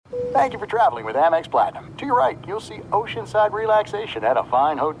Thank you for traveling with Amex Platinum. To your right, you'll see oceanside relaxation at a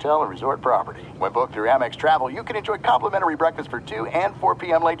fine hotel and resort property. When booked through Amex Travel, you can enjoy complimentary breakfast for 2 and 4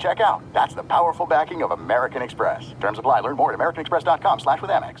 p.m. late checkout. That's the powerful backing of American Express. Terms apply. Learn more at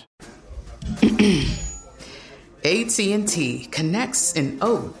americanexpress.com/withAmex. AT&T connects an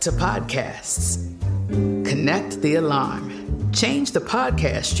ode to podcasts. Connect the alarm. Change the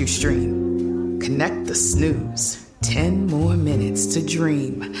podcast you stream. Connect the snooze. 10 more minutes to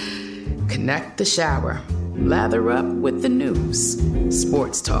dream. Connect the shower. Lather up with the news.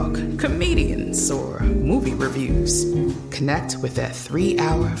 Sports talk, comedians, or movie reviews. Connect with that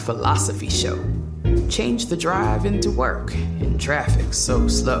 3-hour philosophy show. Change the drive into work in traffic so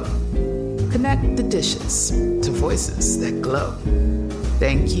slow. Connect the dishes to voices that glow.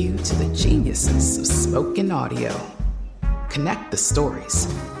 Thank you to the geniuses of spoken audio. Connect the stories.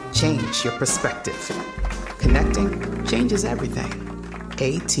 Change your perspective. Connecting changes everything.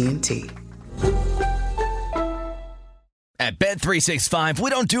 AT&T. At Bet365,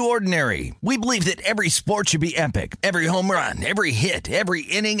 we don't do ordinary. We believe that every sport should be epic. Every home run, every hit, every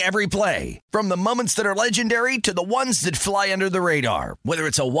inning, every play. From the moments that are legendary to the ones that fly under the radar. Whether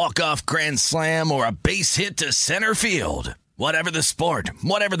it's a walk-off grand slam or a base hit to center field. Whatever the sport,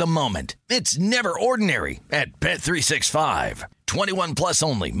 whatever the moment, it's never ordinary at Bet365. 21 plus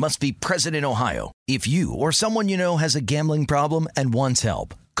only. Must be present in Ohio. If you or someone you know has a gambling problem and wants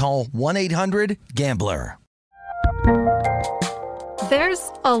help, call 1-800-GAMBLER.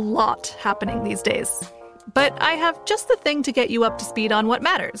 There's a lot happening these days, but I have just the thing to get you up to speed on what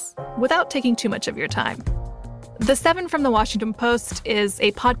matters without taking too much of your time. The 7 from the Washington Post is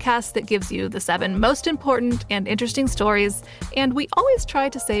a podcast that gives you the 7 most important and interesting stories, and we always try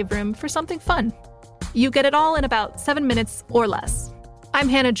to save room for something fun. You get it all in about 7 minutes or less. I'm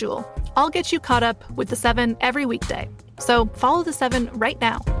Hannah Jewell. I'll get you caught up with the 7 every weekday. So follow the 7 right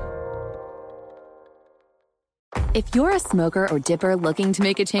now. If you're a smoker or dipper looking to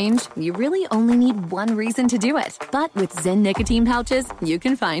make a change, you really only need one reason to do it. But with Zyn nicotine pouches, you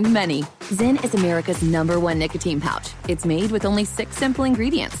can find many. Zyn is America's #1 nicotine pouch. It's made with only 6 simple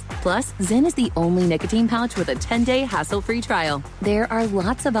ingredients. Plus, Zyn is the only nicotine pouch with a 10-day hassle-free trial. There are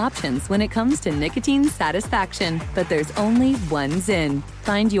lots of options when it comes to nicotine satisfaction, but there's only one Zyn.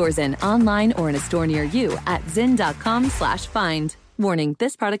 Find your Zyn online or in a store near you at zyn.com/find. Warning,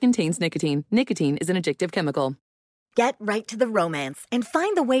 this product contains nicotine. Nicotine is an addictive chemical. Get right to the romance and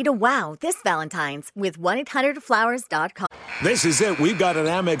find the way to wow this Valentine's with 1-800-Flowers.com. This is it. We've got an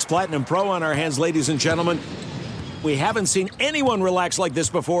Amex Platinum Pro on our hands, ladies and gentlemen. We haven't seen anyone relax like this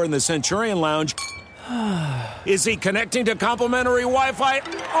before in the Centurion Lounge. Is he connecting to complimentary Wi-Fi?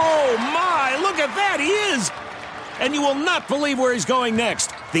 Oh, my! Look at that! He is! And you will not believe where he's going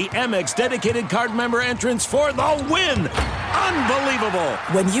next. The Amex dedicated card member entrance for the win. Unbelievable.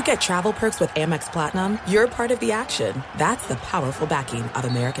 When you get travel perks with Amex Platinum, you're part of the action. That's the powerful backing of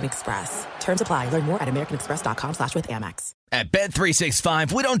American Express. Terms apply. Learn more at americanexpress.com/withAmex. At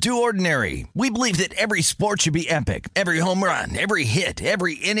Bet365, we don't do ordinary. We believe that every sport should be epic. Every home run, every hit,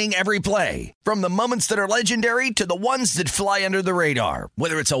 every inning, every play. From the moments that are legendary to the ones that fly under the radar.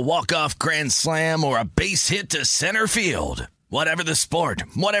 Whether it's a walk-off grand slam or a base hit to center field. Whatever the sport,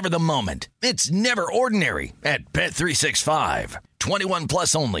 whatever the moment, it's never ordinary at Bet365. 21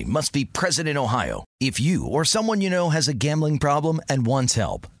 plus only. Must be present in Ohio. If you or someone you know has a gambling problem and wants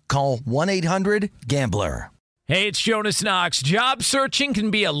help, call 1-800-GAMBLER. Hey, it's Jonas Knox. Job searching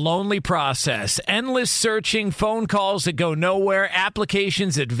can be a lonely process. Endless searching, phone calls that go nowhere,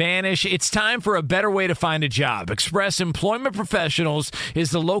 applications that vanish. It's time for a better way to find a job. Express Employment Professionals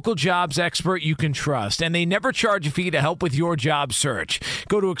is the local jobs expert you can trust, and they never charge a fee to help with your job search.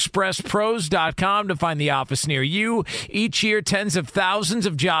 Go to expresspros.com to find the office near you. Each year, tens of thousands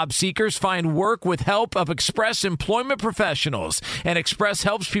of job seekers find work with help of Express Employment Professionals, and Express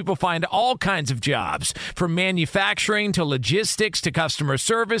helps people find all kinds of jobs, from manufacturing to logistics to customer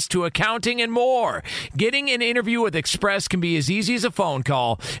service to accounting and more. Getting an interview with Express can be as easy as a phone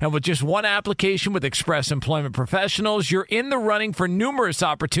call, and with just one application with Express Employment Professionals, you're in the running for numerous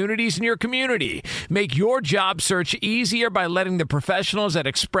opportunities in your community. Make your job search easier by letting the professionals at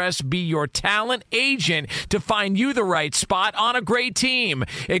Express be your talent agent to find you the right spot on a great team.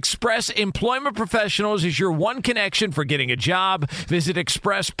 Express Employment Professionals is your one connection for getting a job. Visit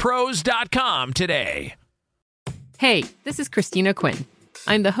expresspros.com today. Hey, this is Christina Quinn.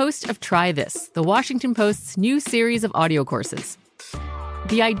 I'm the host of Try This, the Washington Post's new series of audio courses.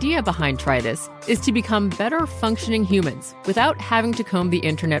 The idea behind Try This is to become better functioning humans without having to comb the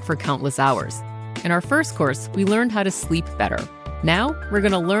internet for countless hours. In our first course, we learned how to sleep better. Now, we're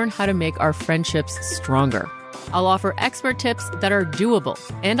going to learn how to make our friendships stronger. I'll offer expert tips that are doable,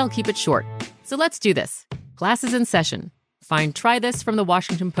 and I'll keep it short. So let's do this. Class is in session. Find Try This from the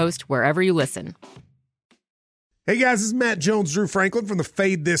Washington Post wherever you listen. Hey guys, this is Matt Jones, Drew Franklin from the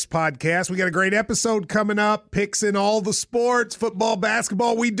Fade This podcast. We got a great episode coming up, picks in all the sports, football,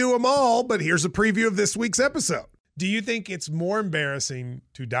 basketball, we do them all. But here's a preview of this week's episode. Do you think it's more embarrassing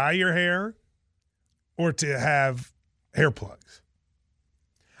to dye your hair or to have hair plugs?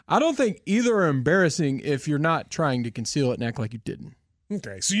 I don't think either are embarrassing if you're not trying to conceal it and act like you didn't.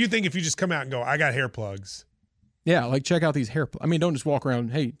 Okay, so you think if you just come out and go, I got hair plugs. Yeah, like check out these hair plugs. I mean, don't just walk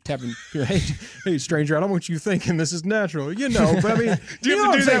around, hey, tapping, hey, stranger, I don't want you thinking this is natural. You know, but I mean, do you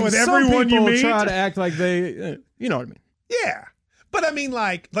have to do that with everyone you meet? Try to act like they, you know what I mean? Yeah. But I mean,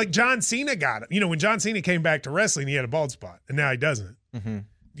 like John Cena got it. You know, when John Cena came back to wrestling, he had a bald spot, and now he doesn't. Mm-hmm.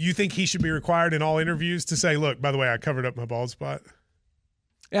 You think he should be required in all interviews to say, look, by the way, I covered up my bald spot?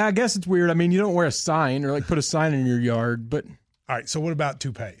 Yeah, I guess it's weird. I mean, you don't wear a sign or like put a sign in your yard, but. All right, so what about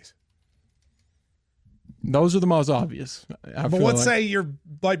toupees? Those are the most obvious. But let's say you're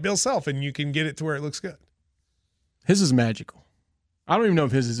like Bill Self and you can get it to where it looks good. His is magical. I don't even know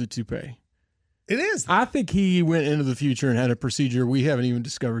if his is a toupee. It is. I think he went into the future and had a procedure we haven't even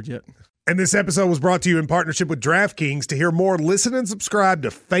discovered yet. And this episode was brought to you in partnership with DraftKings. To hear more, listen and subscribe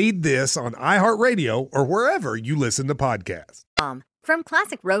to Fade This on iHeartRadio or wherever you listen to podcasts. From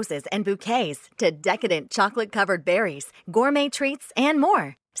classic roses and bouquets to decadent chocolate-covered berries, gourmet treats, and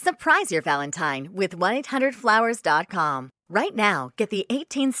more. Surprise your Valentine with 1-800-Flowers.com. Right now, get the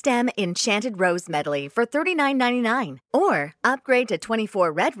 18-stem Enchanted Rose Medley for $39.99. Or upgrade to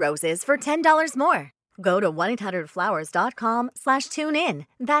 24 red roses for $10 more. Go to 1-800-Flowers.com/tune-in.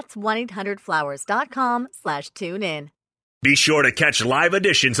 That's 1-800-Flowers.com/tune-in. Be sure to catch live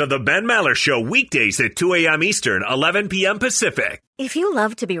editions of The Ben Maller Show weekdays at 2 a.m. Eastern, 11 p.m. Pacific. If you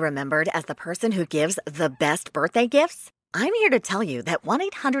love to be remembered as the person who gives the best birthday gifts, I'm here to tell you that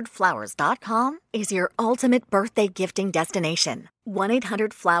 1-800-Flowers.com is your ultimate birthday gifting destination.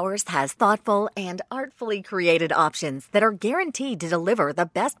 1-800-Flowers has thoughtful and artfully created options that are guaranteed to deliver the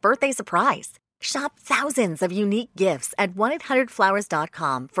best birthday surprise. Shop thousands of unique gifts at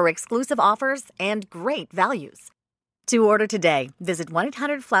 1-800-Flowers.com for exclusive offers and great values. To order today, visit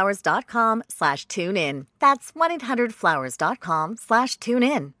 1-800-Flowers.com/tune-in. That's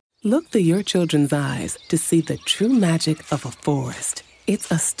 1-800-Flowers.com/tune-in. Look through your children's eyes to see the true magic of a forest. It's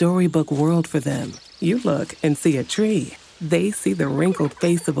a storybook world for them. You look and see a tree. They see the wrinkled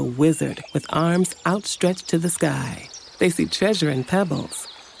face of a wizard with arms outstretched to the sky. They see treasure in pebbles.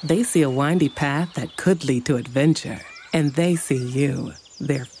 They see a windy path that could lead to adventure. And they see you,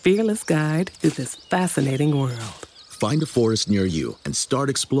 their fearless guide through this fascinating world. Find a forest near you and start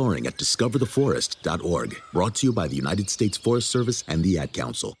exploring at discovertheforest.org. Brought to you by the United States Forest Service and the Ad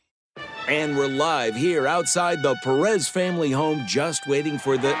Council. And we're live here outside the Perez family home, just waiting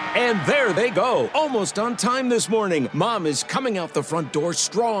for the... And there they go, almost on time this morning. Mom is coming out the front door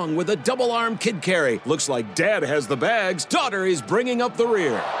strong with a double-arm kid carry. Looks like Dad has the bags. Daughter is bringing up the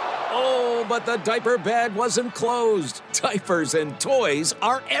rear. Oh, but the diaper bag wasn't closed. Diapers and toys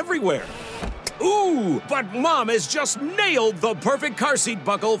are everywhere. Ooh, but Mom has just nailed the perfect car seat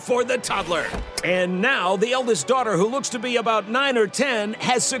buckle for the toddler. And now the eldest daughter, who looks to be about 9 or 10,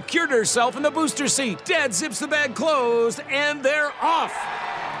 has secured herself in the booster seat. Dad zips the bag closed, and they're off.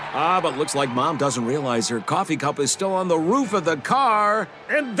 But looks like Mom doesn't realize her coffee cup is still on the roof of the car.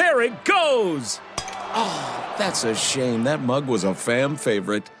 And there it goes. Oh, that's a shame. That mug was a fam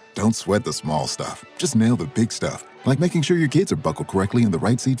favorite. Don't sweat the small stuff. Just nail the big stuff. Like making sure your kids are buckled correctly in the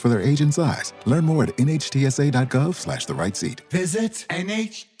right seat for their age and size. Learn more at nhtsa.gov/the right seat. Visit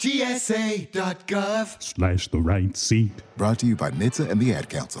nhtsa.gov/the right seat. Brought to you by NHTSA and the Ad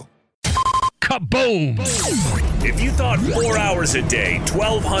Council. Kaboom! If you thought 4 hours a day,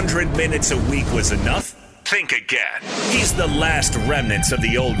 1,200 minutes a week was enough, think again. He's the last remnants of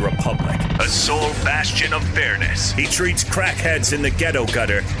the old republic, a sole bastion of fairness. He treats crackheads in the ghetto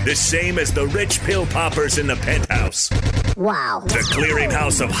gutter the same as the rich pill poppers in the penthouse. Wow. The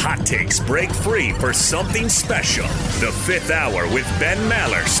clearinghouse of hot takes break free for something special. The Fifth Hour with Ben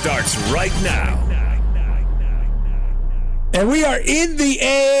Maller starts right now. And we are in the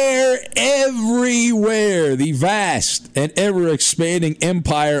air everywhere. The vast and ever-expanding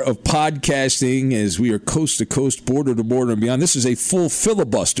empire of podcasting as we are coast to coast, border to border and beyond. This is a full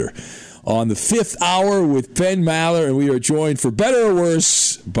filibuster on the Fifth Hour with Ben Maller, and we are joined, for better or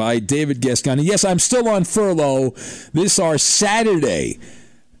worse, by David Gascon. And yes, I'm still on furlough. This is our Saturday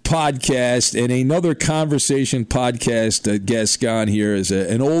podcast and another conversation podcast. Gascon here as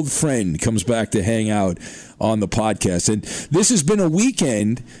an old friend comes back to hang out on the podcast. And this has been a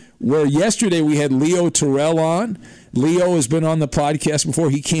weekend where yesterday we had Leo Terrell on. Leo has been on the podcast before.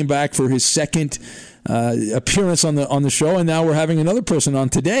 He came back for his second appearance on the show, and now we're having another person on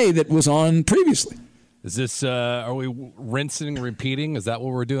today that was on previously. Is this, are we rinsing and repeating? Is that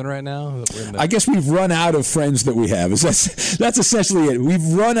what we're doing right now? I guess we've run out of friends that we have. That's essentially it. We've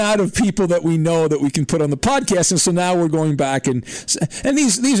run out of people that we know that we can put on the podcast, and so now we're going back. And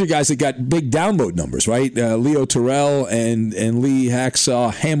these are guys that got big download numbers, right? Leo Terrell and Lee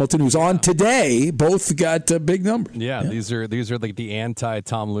Hacksaw Hamilton, who's on today, both got big numbers. Yeah, these are like the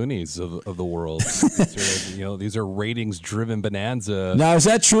anti-Tom Looney's of the world. These are ratings-driven bonanza. Now, is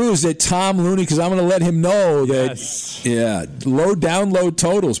that true? Is that Tom Looney? Because I'm going to let him know that, low download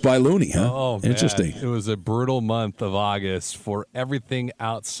totals by Looney, huh? Oh, man. Interesting. It was a brutal month of August for everything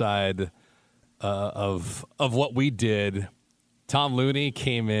outside of what we did. Tom Looney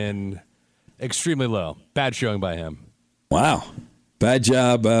came in extremely low. Bad showing by him. Wow. Bad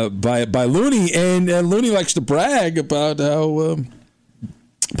job by Looney. And Looney likes to brag about how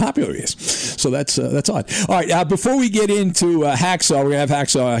popular he is. So that's odd. All right, before we get into Hacksaw, we're going to have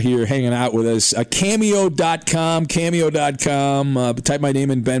Hacksaw here hanging out with us. Cameo.com. Type my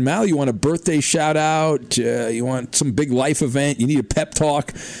name in, Ben Mal. You want a birthday shout-out? You want some big life event? You need a pep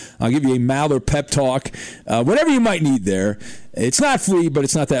talk? I'll give you a Maller pep talk. Whatever you might need there. It's not free, but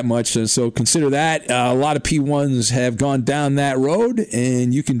it's not that much, so consider that. A lot of P1s have gone down that road,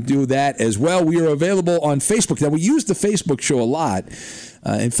 and you can do that as well. We are available on Facebook. Now, we use the Facebook show a lot.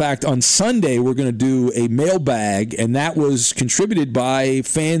 In fact, on Sunday, we're going to do a mailbag, and that was contributed by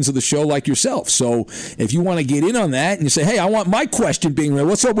fans of the show like yourself. So if you want to get in on that and you say, hey, I want my question being read,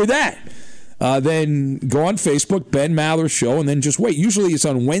 what's up with that? Then go on Facebook, Ben Maller Show, and then just wait. Usually it's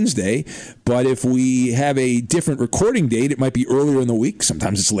on Wednesday, but if we have a different recording date, it might be earlier in the week.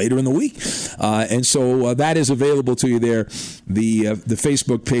 Sometimes it's later in the week. And so that is available to you there, the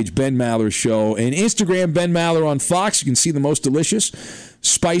Facebook page, Ben Maller Show. And Instagram, Ben Maller on Fox. You can see the most delicious,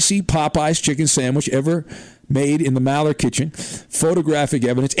 spicy Popeye's chicken sandwich ever made in the Maller kitchen. Photographic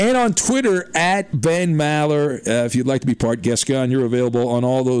evidence. And on Twitter, at Ben Maller. If you'd like to be part, Gascon, you're available on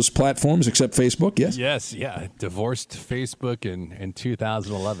all those platforms except Facebook, yes? Yes, yeah. Divorced Facebook in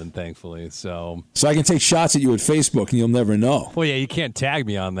 2011, thankfully. So I can take shots at you at Facebook, and you'll never know. Well, yeah, you can't tag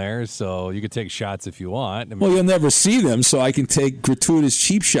me on there, so you can take shots if you want. Well, you'll never see them, so I can take gratuitous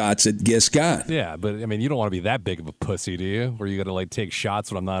cheap shots at Gascon. Yeah, but, I mean, you don't want to be that big of a pussy, do you? Where you got to, take shots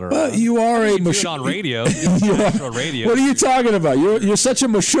when I'm not around? You are a... do it on radio. Radio. What are you talking about? You're such a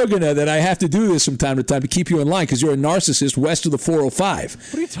mashugana that I have to do this from time to time to keep you in line because you're a narcissist west of the 405.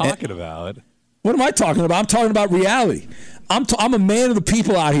 What are you talking about? What am I talking about? I'm talking about reality. I'm a man of the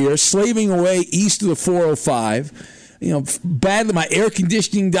people out here slaving away east of the 405. Badly, my air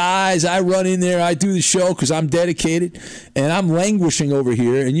conditioning dies. I run in there. I do the show because I'm dedicated, and I'm languishing over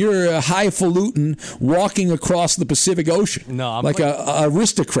here. And you're a highfalutin walking across the Pacific Ocean. No, I'm like a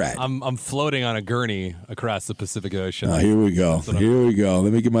aristocrat. I'm floating on a gurney across the Pacific Ocean. Oh, here we go. Here we go.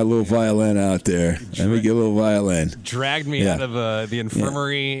 Let me get my little violin out there. Let me get a little violin. Dragged me out of the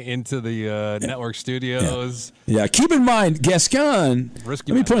infirmary into the network studios. Yeah. Keep in mind, Gascon. Let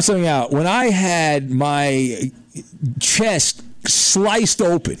me point something out. When I had my chest sliced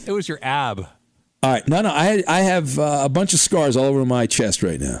open. It was your ab. All right. No. I have a bunch of scars all over my chest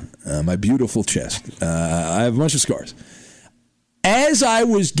right now. My beautiful chest. I have a bunch of scars. As I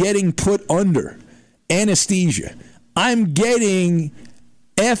was getting put under anesthesia, I'm getting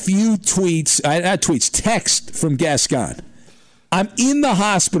text from Gascon. I'm in the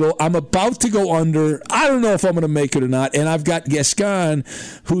hospital. I'm about to go under. I don't know if I'm going to make it or not. And I've got Gascon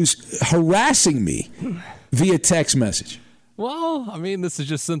who's harassing me via text message. Well, I mean, this is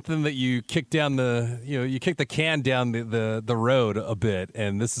just something that you kick down you kick the can down the road a bit,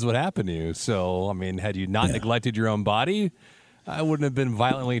 and this is what happened to you. So, I mean, had you not neglected your own body, I wouldn't have been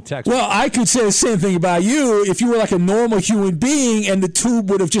violently texted. Well, I could say the same thing about you. If you were like a normal human being and the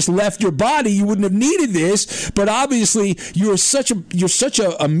tube would have just left your body, you wouldn't have needed this. But obviously, you're such a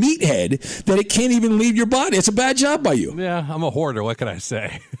meathead that it can't even leave your body. It's a bad job by you. Yeah, I'm a hoarder. What can I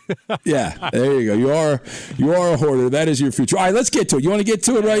say? Yeah, there you go. You are a hoarder. That is your future. All right, let's get to it. You want to get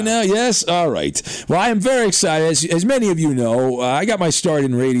to it right now? Yes? All right. Well, I am very excited. As many of you know, I got my start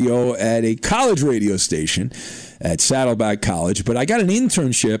in radio at a college radio station at Saddleback College, but I got an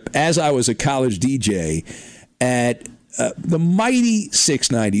internship as I was a college DJ at the mighty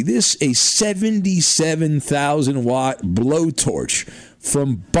 690. This a 77,000 watt blowtorch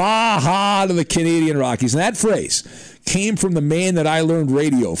from Baja to the Canadian Rockies. And that phrase came from the man that I learned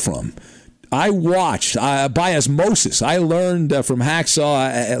radio from. I watched by osmosis. I learned from Lee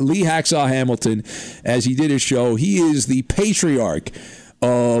Hacksaw Hamilton as he did his show. He is the patriarch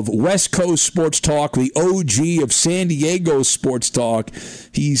of West Coast sports talk, the OG of San Diego sports talk.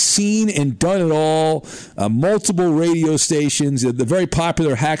 He's seen and done it all, multiple radio stations, the very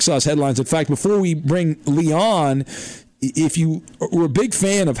popular Hacksaw's Headlines. In fact, before we bring Lee on, if you were a big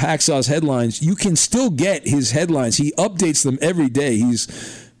fan of Hacksaw's Headlines, you can still get his headlines. He updates them every day. He's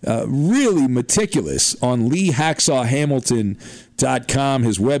really meticulous on LeeHacksawHamilton.com,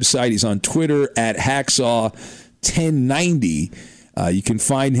 his website. He's on Twitter at Hacksaw1090. You can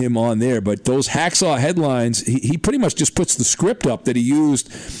find him on there. But those Hacksaw Headlines, he pretty much just puts the script up that he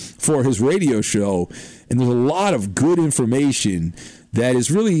used for his radio show. And there's a lot of good information that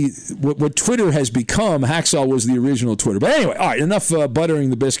is really what Twitter has become. Hacksaw was the original Twitter. But anyway, all right, enough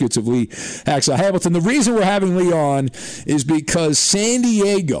buttering the biscuits of Lee Hacksaw Hamilton. The reason we're having Lee on is because San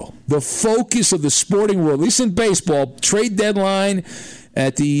Diego, the focus of the sporting world, at least in baseball, trade deadline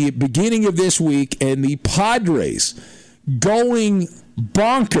at the beginning of this week, and the Padres going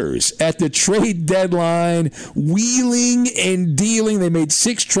bonkers at the trade deadline, wheeling and dealing. They made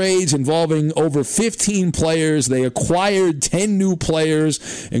 6 trades involving over 15 players. They acquired 10 new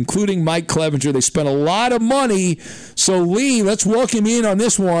players, including Mike Clevenger. They spent a lot of money. So, Lee, let's welcome you in on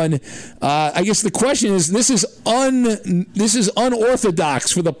this one. I guess the question is, this is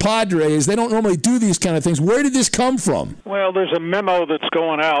unorthodox for the Padres. They don't normally do these kind of things. Where did this come from? Well, there's a memo that's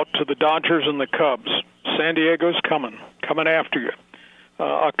going out to the Dodgers and the Cubs. San Diego's coming after you.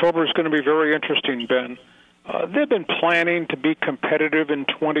 October is going to be very interesting, Ben. They've been planning to be competitive in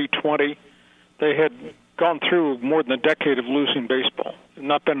 2020. They had gone through more than a decade of losing baseball,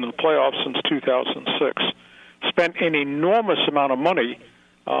 not been in the playoffs since 2006. Spent an enormous amount of money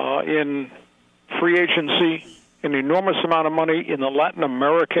in free agency, an enormous amount of money in the Latin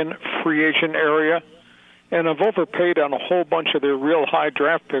American free agent area, and have overpaid on a whole bunch of their real high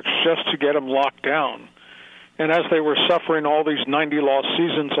draft picks just to get them locked down. And as they were suffering all these 90-loss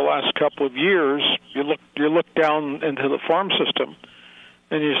seasons the last couple of years, you look down into the farm system,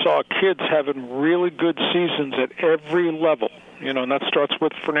 and you saw kids having really good seasons at every level. And that starts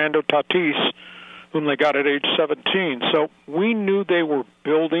with Fernando Tatis, whom they got at age 17. So we knew they were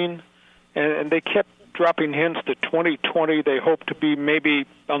building, and they kept dropping hints that 2020 they hope to be maybe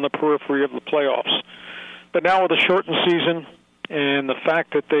on the periphery of the playoffs. But now with a shortened season, and the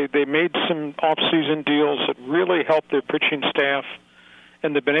fact that they made some off-season deals that really helped their pitching staff,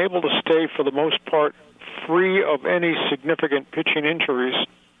 and they've been able to stay, for the most part, free of any significant pitching injuries,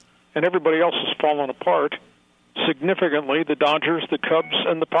 and everybody else has fallen apart significantly. The Dodgers, the Cubs,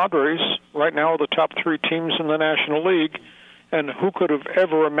 and the Padres right now are the top 3 teams in the National League, and who could have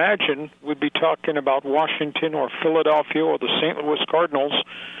ever imagined we'd be talking about Washington or Philadelphia or the St. Louis Cardinals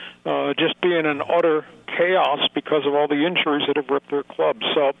just being in utter chaos because of all the injuries that have ripped their clubs.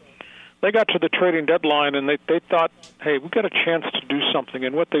 So they got to the trading deadline, and they thought, hey, we got a chance to do something.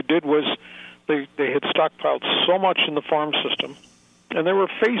 And what they did was they had stockpiled so much in the farm system, and they were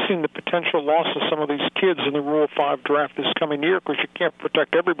facing the potential loss of some of these kids in the Rule 5 draft this coming year because you can't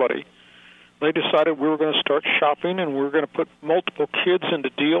protect everybody. They decided we were going to start shopping, and we were going to put multiple kids into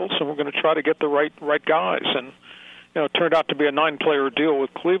deals, and we're going to try to get the right guys. And it turned out to be a 9-player deal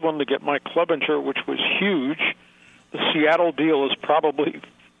with Cleveland to get Mike Clevenger, which was huge. The Seattle deal is probably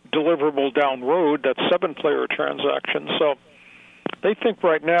deliverable down the road. That's 7-player transaction. So they think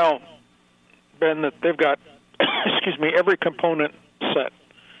right now, Ben, that they've got, every component set.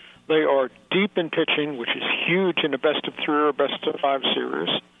 They are deep in pitching, which is huge in a best-of-3 or best-of-5 series.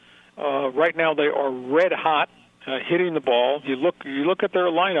 Right now they are red hot hitting the ball. You look at their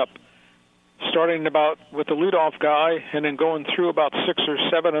lineup, starting about with the leadoff guy and then going through about 6 or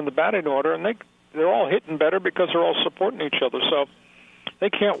 7 in the batting order, and they're all hitting better because they're all supporting each other. So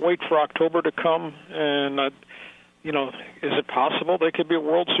they can't wait for October to come. And, is it possible they could be a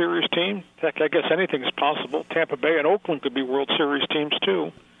World Series team? Heck, I guess anything's possible. Tampa Bay and Oakland could be World Series teams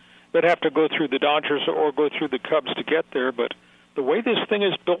too. They'd have to go through the Dodgers or go through the Cubs to get there. But the way this thing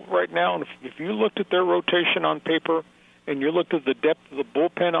is built right now, and if you looked at their rotation on paper and you looked at the depth of the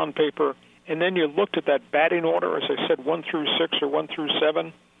bullpen on paper, and then you looked at that batting order, as I said, 1 through 6 or 1 through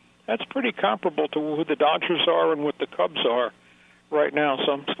 7, that's pretty comparable to who the Dodgers are and what the Cubs are right now.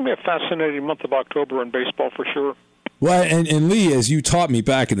 So it's going to be a fascinating month of October in baseball for sure. Well, and Lee, as you taught me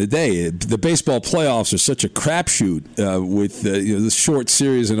back in the day, the baseball playoffs are such a crapshoot with the short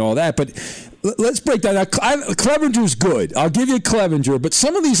series and all that. But let's break that down. Clevenger's good. I'll give you Clevenger. But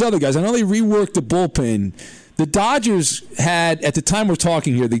some of these other guys, I know they reworked the bullpen. The Dodgers had, at the time we're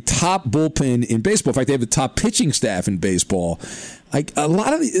talking here, the top bullpen in baseball. In fact, they have the top pitching staff in baseball. Like some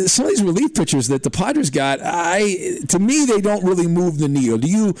of these relief pitchers that the Padres got, to me they don't really move the needle. Do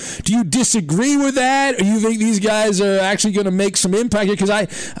you disagree with that, or you think these guys are actually going to make some impact here?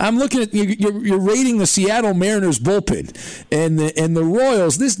 Because I'm looking at you're rating the Seattle Mariners bullpen and the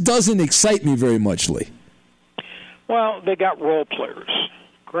Royals. This doesn't excite me very much, Lee. Well, they got role players.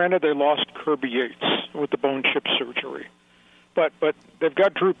 Granted, they lost Kirby Yates with the bone chip surgery, but they've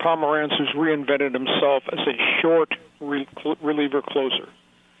got Drew Pomeranz, who's reinvented himself as a short reliever closer.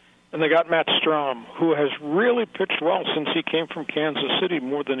 And they got Matt Strahm, who has really pitched well since he came from Kansas City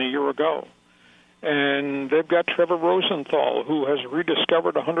more than a year ago. And they've got Trevor Rosenthal, who has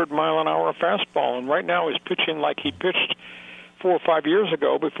rediscovered a 100-mile-an-hour fastball, and right now is pitching like he pitched 4 or 5 years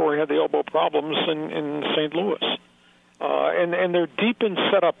ago before he had the elbow problems in St. Louis. And they're deep in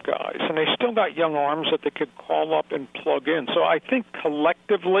setup guys, and they still got young arms that they could call up and plug in. So I think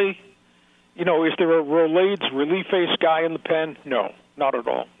collectively, is there a Rolaids relief ace guy in the pen? No, not at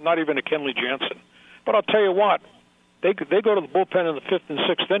all. Not even a Kenley Jansen. But I'll tell you what, they go to the bullpen in the 5th and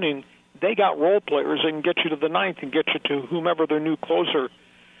 6th inning. They got role players that can get you to the 9th and get you to whomever their new closer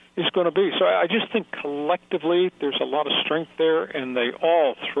is going to be. So I just think collectively there's a lot of strength there, and they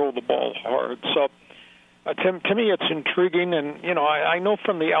all throw the ball hard. So to me, it's intriguing, and I know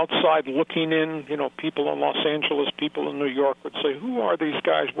from the outside looking in, people in Los Angeles, people in New York would say, "Who are these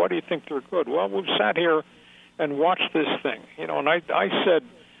guys? Why do you think they're good?" Well, we've sat here and watched this thing, and I said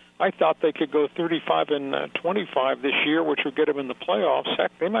I thought they could go 35 and 25 this year, which would get them in the playoffs.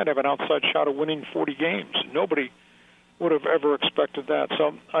 Heck, they might have an outside shot of winning 40 games. Nobody would have ever expected that.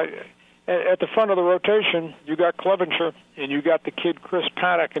 So at the front of the rotation, you got Clevenger, and you got the kid Chris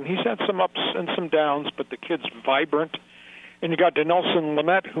Paddock, and he's had some ups and some downs, but the kid's vibrant. And you got Dinelson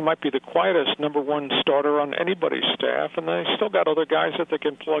Lamet, who might be the quietest number one starter on anybody's staff, and they still got other guys that they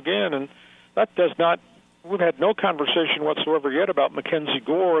can plug in. And that does not – we've had no conversation whatsoever yet about Mackenzie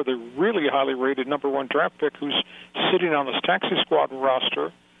Gore, the really highly rated number one draft pick who's sitting on this taxi squad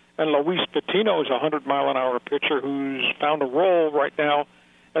roster. And Luis Patino is a 100-mile-an-hour pitcher who's found a role right now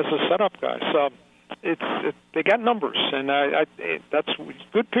as a setup guy. So they got numbers, and that's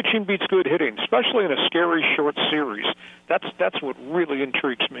good pitching beats good hitting, especially in a scary short series. That's what really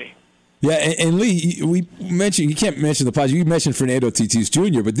intrigues me. Yeah, and Lee, we mentioned, you can't mention the Padres. You mentioned Fernando Tatis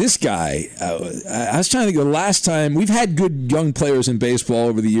Jr., but this guy, I was trying to think of the last time. We've had good young players in baseball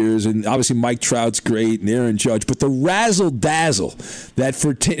over the years, and obviously Mike Trout's great and Aaron Judge, but the razzle-dazzle that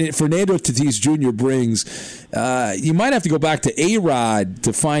Fernando Tatis Jr. brings, you might have to go back to A-Rod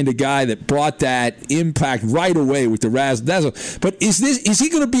to find a guy that brought that impact right away with the razzle-dazzle. But is he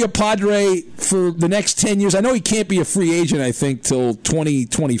going to be a Padre for the next 10 years? I know he can't be a free agent, I think, till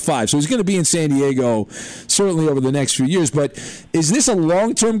 2025, so he's going to be in San Diego certainly over the next few years. But is this a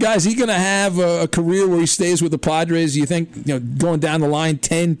long-term guy? Is he going to have a career where he stays with the Padres, you think, going down the line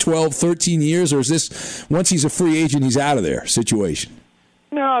 10, 12, 13 years? Or is this, once he's a free agent, he's out of there situation?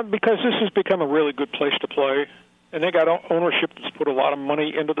 No, because this has become a really good place to play. And they got ownership that's put a lot of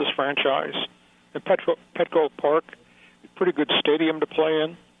money into this franchise. And Petco Park, a pretty good stadium to play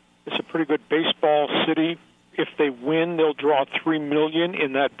in. It's a pretty good baseball city. If they win, they'll draw $3 million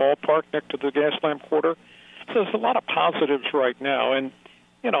in that ballpark next to the Gaslamp Quarter. So there's a lot of positives right now. And,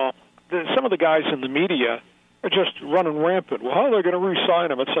 some of the guys in the media are just running rampant. Well, how are they going to re-sign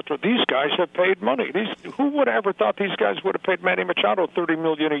them, et cetera? These guys have paid money. Who would have ever thought these guys would have paid Manny Machado $30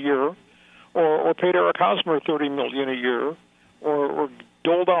 million a year, or paid Eric Hosmer $30 million a year, or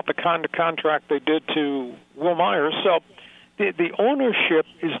doled out the kind of contract they did to Will Myers? So the ownership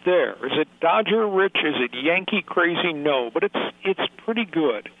is there. Is it Dodger rich? Is it Yankee crazy? No, but it's pretty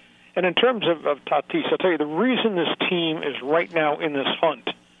good. And in terms of Tatis, I'll tell you, the reason this team is right now in this hunt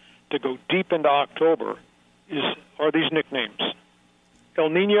to go deep into October are these nicknames: El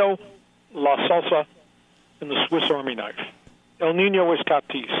Nino, La Salsa, and the Swiss Army knife. El Nino is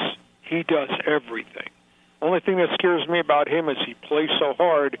Tatis. He does everything. Only thing that scares me about him is he plays so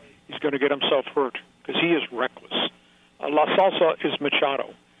hard, he's going to get himself hurt because he is reckless. La Salsa is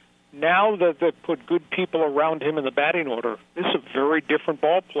Machado. Now that they've put good people around him in the batting order, this is a very different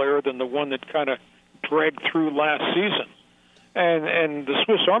ball player than the one that kind of dragged through last season. And the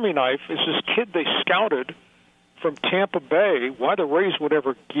Swiss Army knife is this kid they scouted from Tampa Bay. Why the Rays would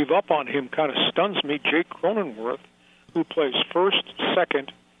ever give up on him kind of stuns me. Jake Cronenworth, who plays first,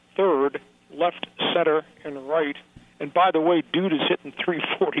 second, third, left, center, and right. And by the way, dude is hitting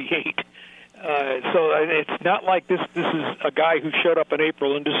 348. So it's not like this is a guy who showed up in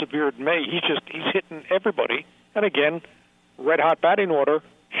April and disappeared in May. He's hitting everybody. And again, red-hot batting order,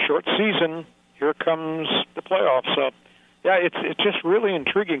 short season, here comes the playoffs. So, yeah, it's just really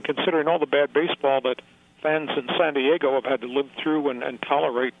intriguing considering all the bad baseball that fans in San Diego have had to live through and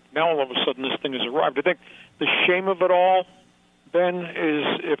tolerate. Now all of a sudden this thing has arrived. I think the shame of it all, Ben,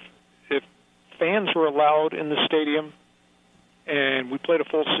 is if fans were allowed in the stadium and we played a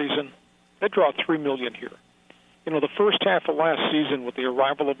full season, they'd draw 3 million here. You know, the first half of last season with the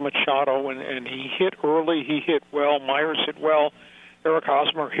arrival of Machado, and he hit early, he hit well, Myers hit well, Eric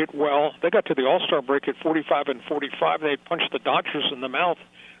Hosmer hit well. They got to the All-Star break at 45 and 45, and they punched the Dodgers in the mouth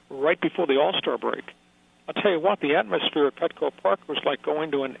right before the All-Star break. I'll tell you what, the atmosphere at Petco Park was like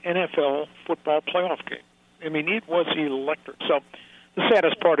going to an NFL football playoff game. I mean, it was electric. So the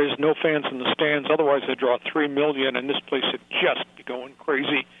saddest part is no fans in the stands. Otherwise, they draw 3 million, and this place would just be going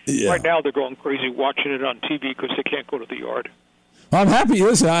crazy. Yeah. Right now, they're going crazy watching it on TV because they can't go to the yard. I'm happy.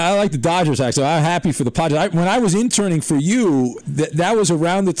 Listen, I like the Dodgers, actually. I'm happy for the Padres. When I was interning for you, that was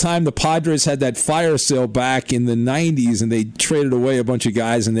around the time the Padres had that fire sale back in the 90s, and they traded away a bunch of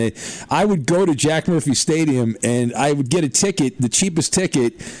guys. And I would go to Jack Murphy Stadium, and I would get a ticket, the cheapest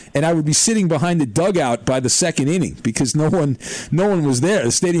ticket, and I would be sitting behind the dugout by the second inning because no one was there.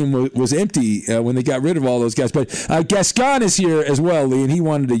 The stadium was empty when they got rid of all those guys. But Gascon is here as well, Lee, and he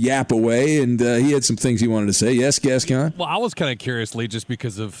wanted to yap away, and he had some things he wanted to say. Yes, Gascon? Well, I was kind of curious, Lee, just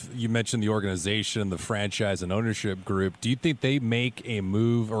because of you mentioned the organization, the franchise and ownership group. Do you think they make a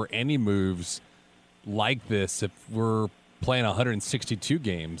move or any moves like this if we're playing 162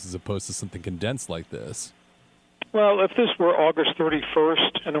 games as opposed to something condensed like this? Well, if this were August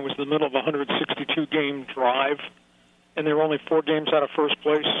 31st and it was the middle of a 162-game drive and there were only 4 games out of first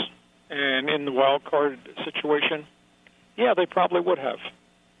place and in the wild card situation, yeah, they probably would have.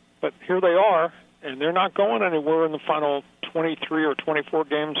 But here they are, and they're not going anywhere in the final 23 or 24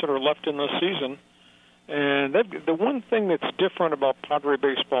 games that are left in the season. And the one thing that's different about Padre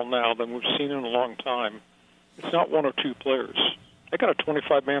baseball now than we've seen in a long time, it's not 1 or 2 players. They got a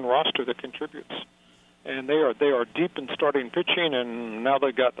 25-man roster that contributes. And they are deep in starting pitching, and now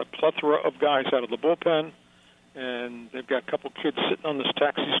they've got a plethora of guys out of the bullpen, and they've got a couple kids sitting on this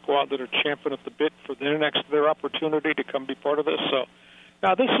taxi squad that are champing at the bit for their opportunity to come be part of this. So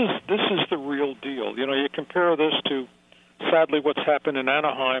now this is the real deal. You know, you compare this to, sadly, what's happened in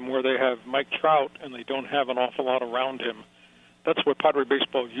Anaheim where they have Mike Trout and they don't have an awful lot around him. That's what Padre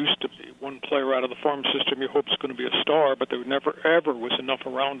baseball used to be. One player out of the farm system you hope is going to be a star, but there never, ever was enough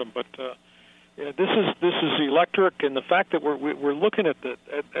around him. But yeah, this is electric, and the fact that we're looking at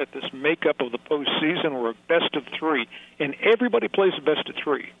this makeup of the postseason, we're a best of 3, and everybody plays a best of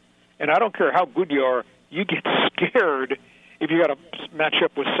 3. And I don't care how good you are, you get scared if you got to match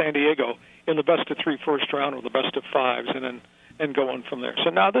up with San Diego in the best of 3 first round or the best of 5s, and going from there. So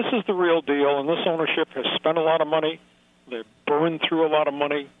now this is the real deal, and this ownership has spent a lot of money. They've burned through a lot of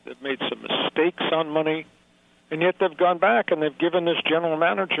money. They've made some mistakes on money, and yet they've gone back and they've given this general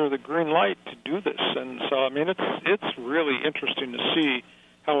manager the green light to do this. And so, I mean, it's really interesting to see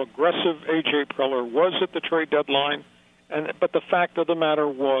how aggressive A.J. Preller was at the trade deadline. But the fact of the matter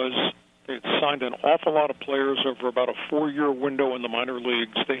was they had signed an awful lot of players over about a 4-year window in the minor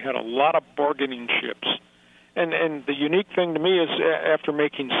leagues. They had a lot of bargaining chips. And the unique thing to me is after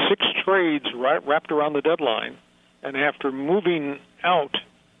making 6 trades wrapped around the deadline, and after moving out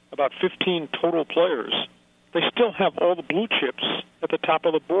about 15 total players, they still have all the blue chips at the top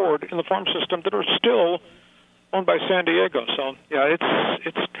of the board in the farm system that are still owned by San Diego. So, yeah,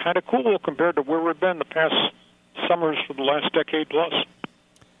 it's kind of cool compared to where we've been the past summers for the last decade plus.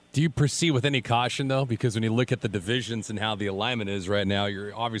 Do you proceed with any caution, though? Because when you look at the divisions and how the alignment is right now,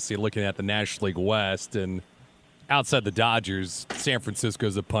 you're obviously looking at the National League West, and outside the Dodgers, San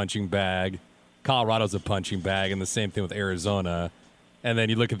Francisco's a punching bag, Colorado's a punching bag, and the same thing with Arizona. And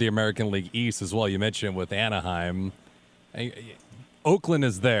then you look at the American League East as well. You mentioned with Anaheim. Oakland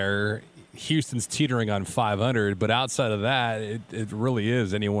is there. Houston's teetering on 500. But outside of that, it really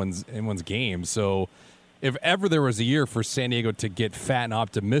is anyone's game. So if ever there was a year for San Diego to get fat and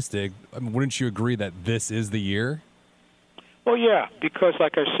optimistic, wouldn't you agree that this is the year? Well, yeah, because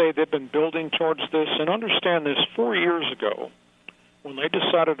like I say, they've been building towards this. And understand this, 4 years ago, when they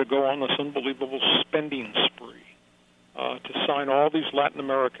decided to go on this unbelievable spending spree, to sign all these Latin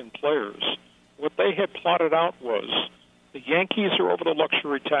American players, what they had plotted out was the Yankees are over the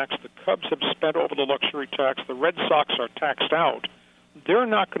luxury tax, the Cubs have spent over the luxury tax, the Red Sox are taxed out. They're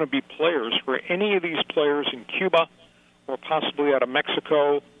not going to be players for any of these players in Cuba or possibly out of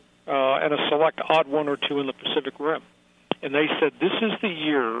Mexico and a select odd 1 or 2 in the Pacific Rim. And they said, this is the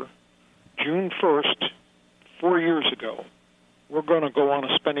year, June 1st, 4 years ago, we're going to go on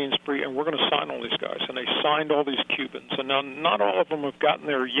a spending spree, and we're going to sign all these guys. And they signed all these Cubans. And now not all of them have gotten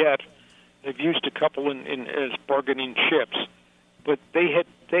there yet. They've used a couple in as bargaining chips. But they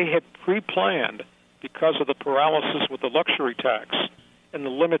had pre-planned because of the paralysis with the luxury tax and the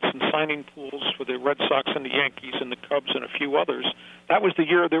limits and signing pools for the Red Sox and the Yankees and the Cubs and a few others. That was the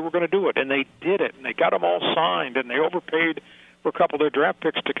year they were going to do it, and they did it, and they got them all signed, and they overpaid for a couple of their draft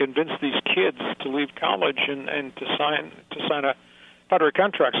picks to convince these kids to leave college and to sign a Padre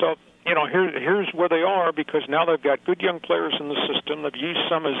contract. So, here's where they are, because now they've got good young players in the system. They've used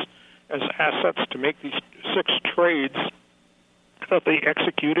some as assets to make these 6 trades that they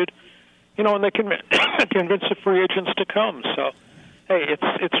executed, and they convinced the free agents to come. So, hey,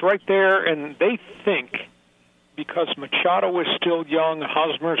 it's right there, and they think because Machado is still young,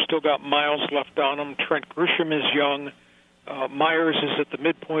 Hosmer's still got miles left on him, Trent Grisham is young, Myers is at the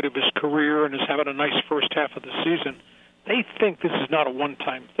midpoint of his career and is having a nice first half of the season. They think this is not a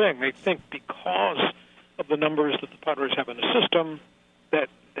one-time thing. They think because of the numbers that the Padres have in the system that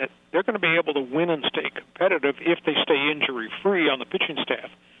they're going to be able to win and stay competitive if they stay injury-free on the pitching staff,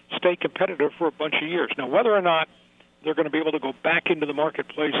 stay competitive for a bunch of years. Now, whether or not they're going to be able to go back into the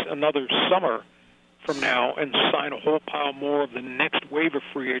marketplace another summer from now and sign a whole pile more of the next wave of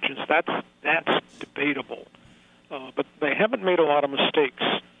free agents, that's debatable. But they haven't made a lot of mistakes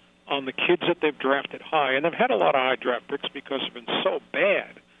on the kids that they've drafted high, and they've had a lot of high draft picks because they've been so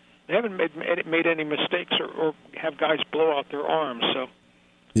bad. They haven't made any mistakes or have guys blow out their arms. So,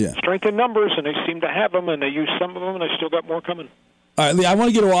 strength in numbers, and they seem to have them, and they use some of them, and they still got more coming. All right, Lee, I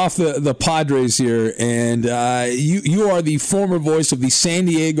want to get off the Padres here, and you are the former voice of the San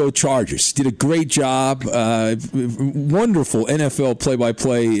Diego Chargers. Did a great job, wonderful NFL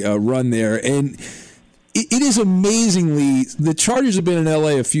play-by-play run there, and it is amazingly, the Chargers have been in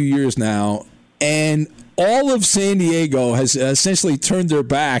L.A. a few years now, and all of San Diego has essentially turned their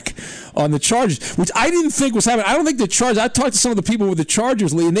back on the Chargers, which I didn't think was happening. I don't think the Chargers, I talked to some of the people with the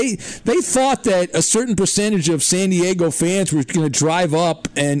Chargers, Lee, and they thought that a certain percentage of San Diego fans were going to drive up,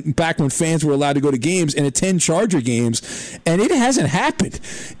 and back when fans were allowed to go to games, and attend Charger games, and it hasn't happened.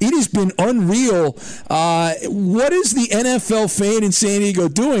 It has been unreal. What is the NFL fan in San Diego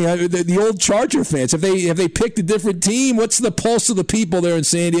doing? The old Charger fans, have they picked a different team? What's the pulse of the people there in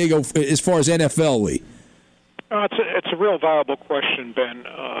San Diego as far as NFL, Lee? It's a real viable question, Ben.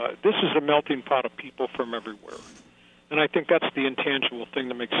 This is a melting pot of people from everywhere. And I think that's the intangible thing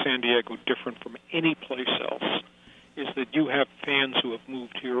that makes San Diego different from any place else, is that you have fans who have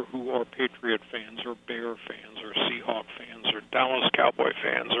moved here who are Patriot fans or Bear fans or Seahawk fans or Dallas Cowboy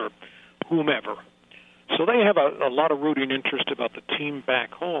fans or whomever. So they have a lot of rooting interest about the team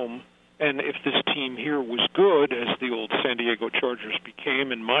back home. And if this team here was good, as the old San Diego Chargers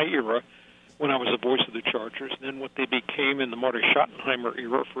became in my era, when I was the voice of the Chargers, and then what they became in the Marty Schottenheimer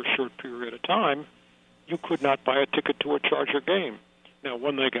era for a short period of time, you could not buy a ticket to a Charger game. Now,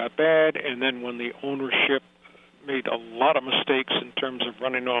 when they got bad, and then when the ownership made a lot of mistakes in terms of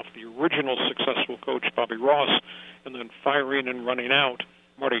running off the original successful coach, Bobby Ross, and then firing and running out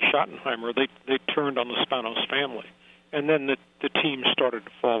Marty Schottenheimer, they turned on the Spanos family. And then the team started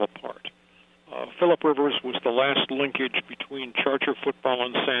to fall apart. Phillip Rivers was the last linkage between Charger football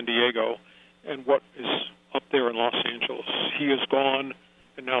and San Diego and what is up there in Los Angeles. He is gone,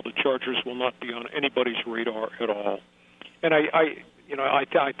 and now the Chargers will not be on anybody's radar at all. And I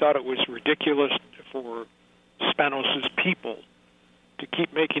thought it was ridiculous for Spanos' people to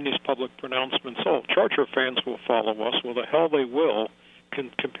keep making these public pronouncements. Oh, Charger fans will follow us. Well, the hell they will,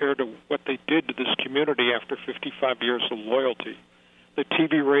 compared to what they did to this community after 55 years of loyalty. The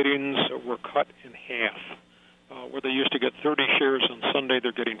TV ratings were cut in half. Where they used to get 30 shares on Sunday,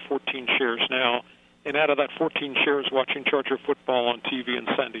 they're getting 14 shares now. And out of that 14 shares watching Charger football on TV in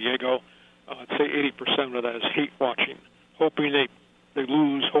San Diego, I'd say 80% of that is hate watching, hoping they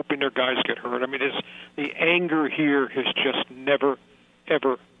lose, hoping their guys get hurt. I mean, the anger here has just never,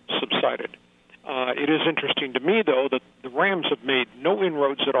 ever subsided. It is interesting to me, though, that the Rams have made no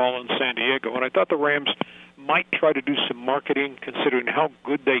inroads at all in San Diego, and I thought the Rams might try to do some marketing, considering how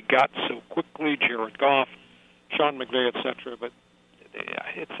good they got so quickly, Jared Goff, Sean McVay, etc. But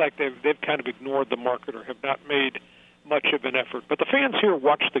it's like they've kind of ignored the market or have not made much of an effort. But the fans here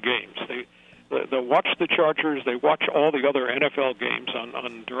watch the games. They watch the Chargers. They watch all the other NFL games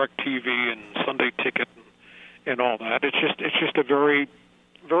on DirecTV and Sunday Ticket and all that. It's just a very,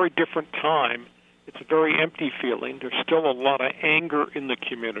 very different time. It's a very empty feeling. There's still a lot of anger in the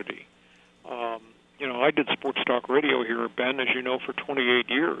community. I did sports talk radio here, Ben, as you know, for 28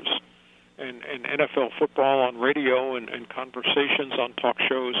 years. And NFL football on radio and conversations on talk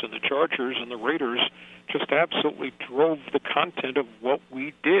shows, and the Chargers and the Raiders just absolutely drove the content of what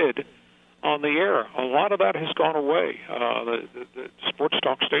we did on the air. A lot of that has gone away. The sports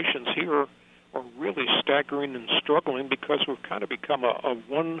talk stations here are really staggering and struggling because we've kind of become a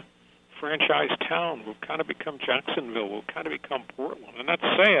one franchise town. We've kind of become Jacksonville. We've kind of become Portland. And that's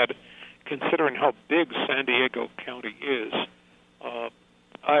sad, considering how big San Diego County is.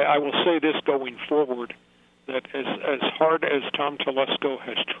 I will say this going forward, that as hard as Tom Telesco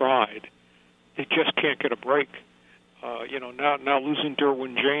has tried, they just can't get a break. Now losing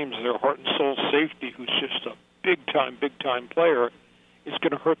Derwin James, their heart and soul safety, who's just a big time player, is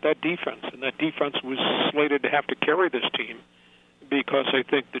going to hurt that defense. And that defense was slated to have to carry this team, because I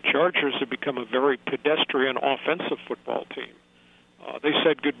think the Chargers have become a very pedestrian offensive football team. They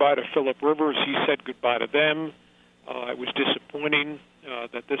said goodbye to Phillip Rivers. He said goodbye to them. It was disappointing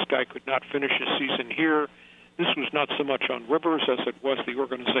that this guy could not finish his season here. This was not so much on Rivers as it was the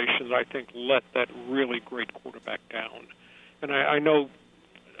organization that I think let that really great quarterback down. And I know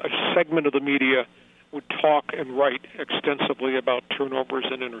a segment of the media would talk and write extensively about turnovers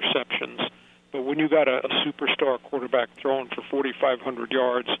and interceptions. But when you got a superstar quarterback throwing for 4,500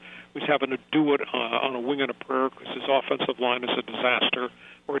 yards, who's having to do it on a wing and a prayer because his offensive line is a disaster,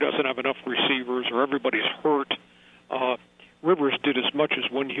 or he doesn't have enough receivers, or everybody's hurt, Rivers did as much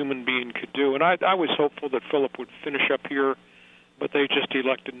as one human being could do. And I was hopeful that Phillip would finish up here, but they just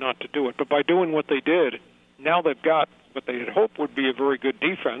elected not to do it. But by doing what they did, now they've got what they had hoped would be a very good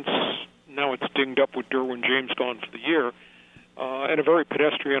defense. Now it's dinged up with Derwin James gone for the year, and a very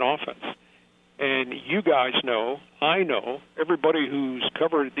pedestrian offense. And you guys know, I know, everybody who's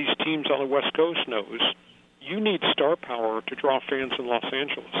covered these teams on the West Coast knows, you need star power to draw fans in Los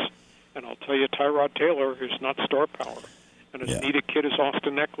Angeles. And I'll tell you, Tyrod Taylor is not star power. And as neat a kid as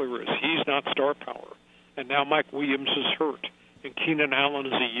Austin Eckler is, he's not star power. And now Mike Williams is hurt. And Keenan Allen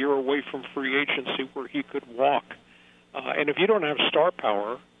is a year away from free agency where he could walk. And if you don't have star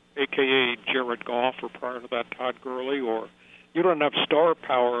power, a.k.a. Jared Goff, or prior to that Todd Gurley, or you don't have star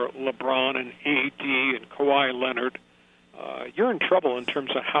power, LeBron and AD and Kawhi Leonard, you're in trouble in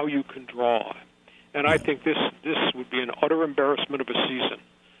terms of how you can draw. And I think this would be an utter embarrassment of a season.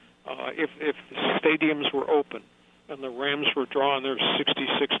 If the stadiums were open and the Rams were drawing their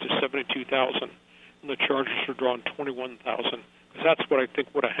 66 to 72,000 and the Chargers were drawing 21,000, because that's what I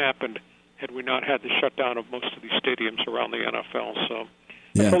think would have happened had we not had the shutdown of most of these stadiums around the NFL. So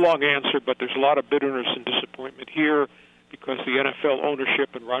that's a long answer, but there's a lot of bitterness and disappointment here, because the NFL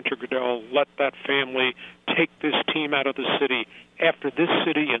ownership and Roger Goodell let that family take this team out of the city after this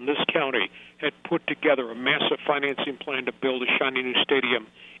city and this county had put together a massive financing plan to build a shiny new stadium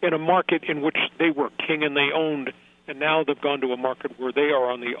in a market in which they were king and they owned, and now they've gone to a market where they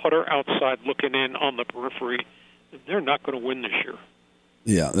are on the utter outside looking in on the periphery. They're not going to win this year.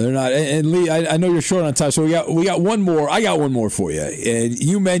 Yeah, they're not. And Lee, I know you're short on time, so we got one more. I got one more for you. And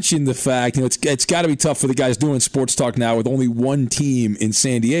you mentioned the fact, it's got to be tough for the guys doing sports talk now with only one team in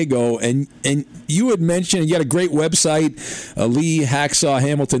San Diego. And you had mentioned, you got a great website,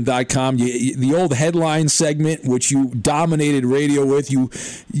 LeeHacksawHamilton.com. The old headline segment, which you dominated radio with, you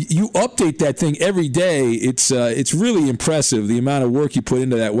update that thing every day. It's really impressive, the amount of work you put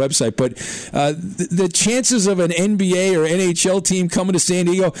into that website. But the chances of an NBA or NHL team coming to San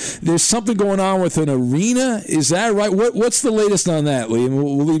Diego, there's something going on with an arena. Is that right? What's the latest on that, Lee? And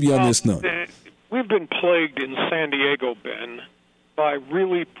we'll leave you on this note. We've been plagued in San Diego, Ben, by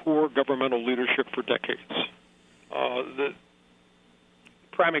really poor governmental leadership for decades. The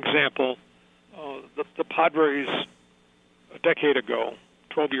prime example, the Padres a decade ago,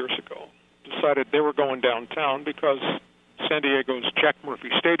 12 years ago, decided they were going downtown because San Diego's Jack Murphy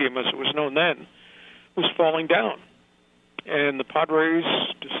Stadium, as it was known then, was falling down. And the Padres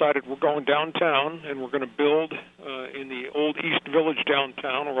decided we're going downtown, and we're going to build in the old East Village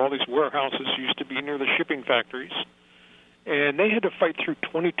downtown, where all these warehouses used to be near the shipping factories. And they had to fight through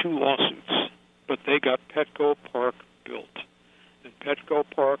 22 lawsuits, but they got Petco Park built. And Petco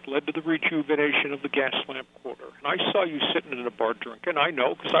Park led to the rejuvenation of the Gaslamp Quarter. And I saw you sitting in a bar drinking. I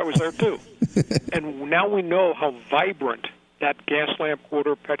know, because I was there too. And now we know how vibrant that Gaslamp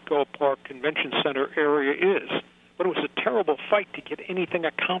Quarter, Petco Park Convention Center area is. But it was a terrible fight to get anything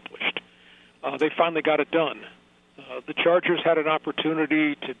accomplished. They finally got it done. The Chargers had an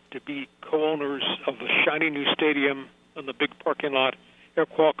opportunity to be co-owners of the shiny new stadium and the big parking lot at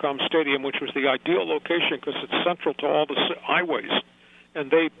Qualcomm Stadium, which was the ideal location because it's central to all the highways. And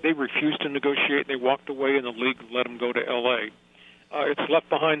they refused to negotiate. They walked away, and the league let them go to L.A. It's left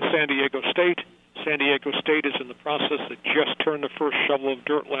behind San Diego State. San Diego State is in the process that just turned the first shovel of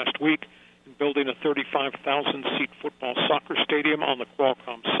dirt last week, building a 35,000-seat football soccer stadium on the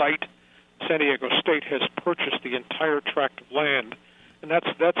Qualcomm site. San Diego State has purchased the entire tract of land, and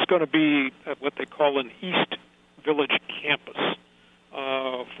that's going to be what they call an East Village campus.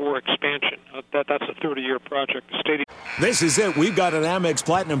 for expansion. That's a 30-year project. The stadium. This is it. We've got an Amex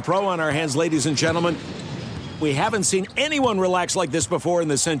Platinum Pro on our hands, ladies and gentlemen. We haven't seen anyone relax like this before in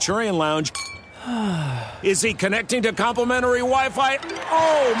the Centurion Lounge. Is he connecting to complimentary Wi-Fi?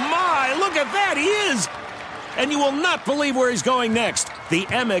 Oh, my! Look at that! He is! And you will not believe where he's going next. The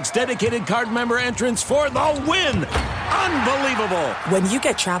Amex dedicated card member entrance for the win! Unbelievable! When you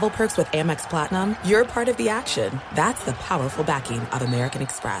get travel perks with Amex Platinum, you're part of the action. That's the powerful backing of American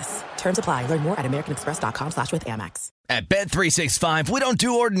Express. Terms apply. Learn more at americanexpress.com/withAmex. At Bet365, we don't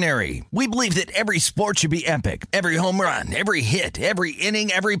do ordinary. We believe that every sport should be epic. Every home run, every hit, every inning,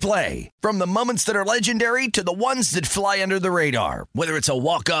 every play. From the moments that are legendary to the ones that fly under the radar. Whether it's a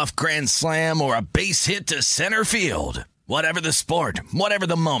walk-off grand slam or a base hit to center field. Whatever the sport, whatever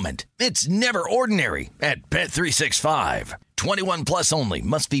the moment, it's never ordinary at Bet365. 21 plus only.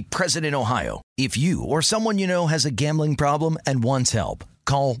 Must be present in Ohio. If you or someone you know has a gambling problem and wants help,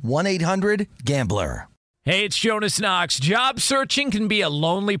 call 1-800-GAMBLER. Hey, it's Jonas Knox. Job searching can be a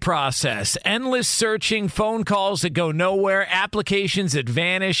lonely process. Endless searching, phone calls that go nowhere, applications that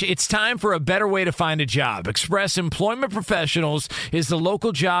vanish. It's time for a better way to find a job. Express Employment Professionals is the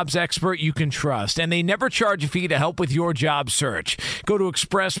local jobs expert you can trust, and they never charge a fee to help with your job search. Go to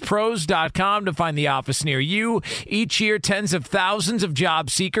expresspros.com to find the office near you. Each year, tens of thousands of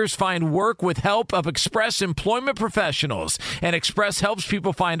job seekers find work with help of Express Employment Professionals, and Express helps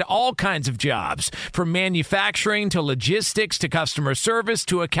people find all kinds of jobs, from manufacturing to logistics to customer service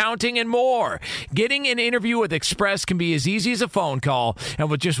to accounting and more. Getting an interview with Express can be as easy as a phone call, and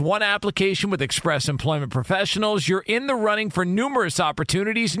with just one application with Express Employment Professionals, you're in the running for numerous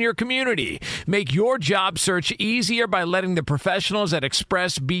opportunities in your community. Make your job search easier by letting the professionals at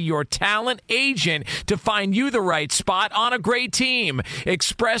Express be your talent agent to find you the right spot on a great team.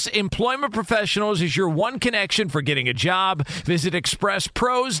 Express Employment Professionals is your one connection for getting a job. Visit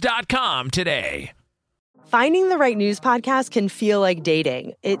expresspros.com today. Finding the right news podcast can feel like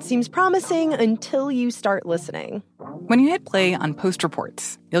dating. It seems promising until you start listening. When you hit play on Post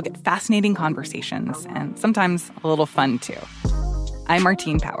Reports, you'll get fascinating conversations and sometimes a little fun, too. I'm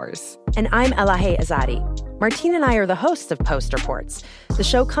Martine Powers. And I'm Elahe Azadi. Martine and I are the hosts of Post Reports. The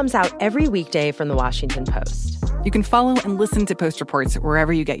show comes out every weekday from The Washington Post. You can follow and listen to Post Reports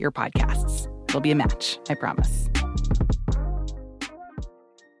wherever you get your podcasts. It'll be a match, I promise.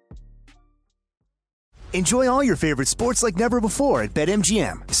 Enjoy all your favorite sports like never before at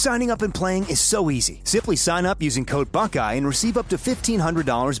BetMGM. Signing up and playing is so easy. Simply sign up using code Buckeye and receive up to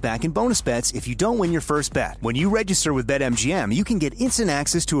 $1,500 back in bonus bets if you don't win your first bet. When you register with BetMGM, you can get instant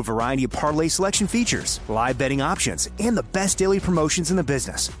access to a variety of parlay selection features, live betting options, and the best daily promotions in the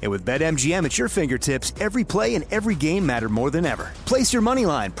business. And with BetMGM at your fingertips, every play and every game matter more than ever. Place your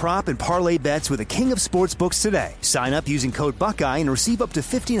moneyline, prop, and parlay bets with the king of sportsbooks today. Sign up using code Buckeye and receive up to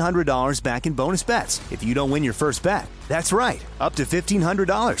 $1,500 back in bonus bets if you don't win your first bet. That's right, up to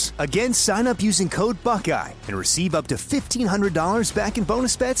 $1,500. Again, sign up using code Buckeye and receive up to $1,500 back in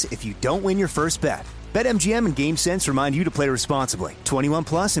bonus bets if you don't win your first bet. BetMGM and GameSense remind you to play responsibly. 21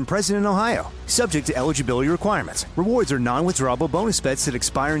 plus and present in Ohio. Subject to eligibility requirements. Rewards are non-withdrawable bonus bets that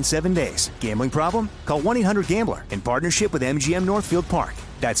expire in 7 days. Gambling problem? Call 1-800-GAMBLER in partnership with MGM Northfield Park.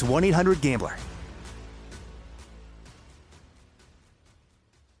 That's 1-800-GAMBLER.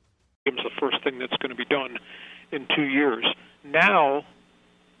 It's the first thing that's going to be done in 2 years. Now,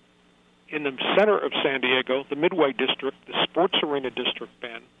 in the center of San Diego, the Midway District, the Sports Arena District,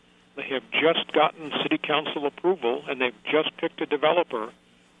 Ben, they have just gotten city council approval, and they've just picked a developer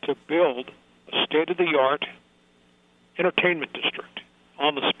to build a state-of-the-art entertainment district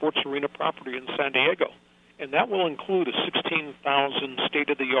on the Sports Arena property in San Diego. And that will include a 16,000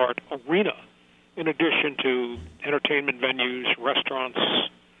 state-of-the-art arena, in addition to entertainment venues, restaurants,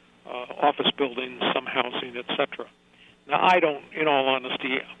 office buildings, some housing, etc. Now, in all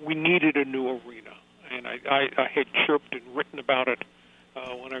honesty, we needed a new arena, and I had chirped and written about it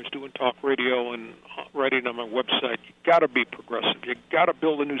when I was doing talk radio and writing on my website. You got to be progressive. You got to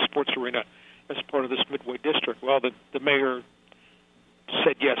build a new sports arena as part of this Midway District. Well, the mayor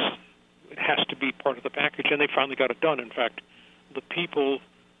said yes, it has to be part of the package, and they finally got it done. In fact, the people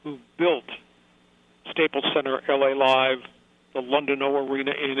who built Staples Center, LA Live, the London O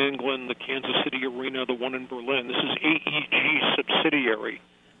Arena in England, the Kansas City Arena, the one in Berlin. This is AEG subsidiary.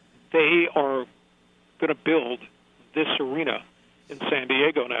 They are going to build this arena in San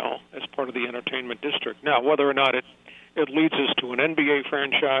Diego now as part of the entertainment district. Now, whether or not it leads us to an NBA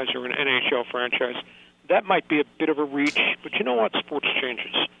franchise or an NHL franchise, that might be a bit of a reach. But you know what? Sports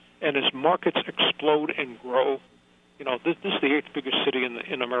changes. And as markets explode and grow, this is the 8th biggest city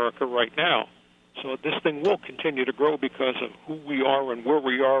in America right now. So this thing will continue to grow because of who we are and where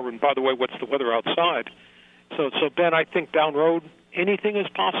we are, and by the way, what's the weather outside. So Ben, I think down the road, anything is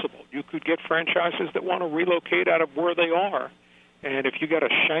possible. You could get franchises that want to relocate out of where they are. And if you got a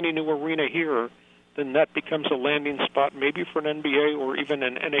shiny new arena here, then that becomes a landing spot maybe for an NBA or even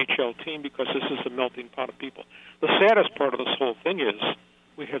an NHL team, because this is a melting pot of people. The saddest part of this whole thing is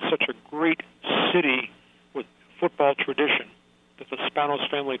we had such a great city with football tradition that the Spanos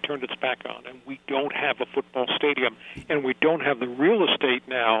family turned its back on, and we don't have a football stadium, and we don't have the real estate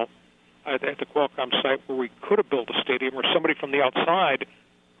now at the Qualcomm site where we could have built a stadium, or somebody from the outside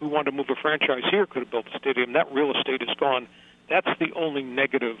who wanted to move a franchise here could have built a stadium. That real estate is gone. That's the only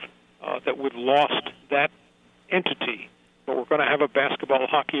negative, that we've lost that entity. But we're going to have a basketball,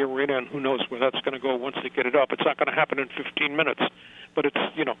 hockey arena, and who knows where that's going to go once they get it up. It's not going to happen in 15 minutes, but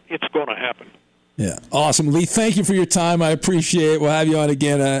it's going to happen. Yeah, awesome. Lee, thank you for your time. I appreciate it. We'll have you on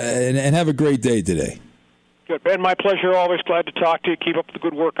again, and have a great day today. Good. Ben, my pleasure. Always glad to talk to you. Keep up the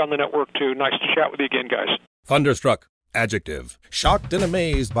good work on the network, too. Nice to chat with you again, guys. Thunderstruck. Adjective. Shocked and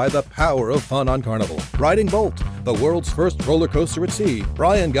amazed by the power of fun on Carnival. Riding Bolt, the world's first roller coaster at sea.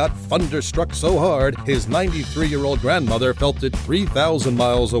 Brian got thunderstruck so hard, his 93-year-old grandmother felt it 3,000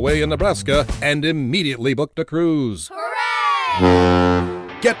 miles away in Nebraska and immediately booked a cruise. Hooray!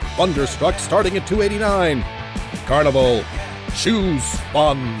 Get thunderstruck starting at $289. Carnival. Choose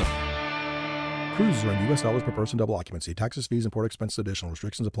fun. Cruises are in U.S. dollars per person, double occupancy. Taxes, fees, and port expenses additional.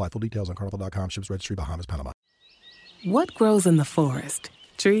 Restrictions apply. Full details on carnival.com. Ships registry, Bahamas, Panama. What grows in the forest?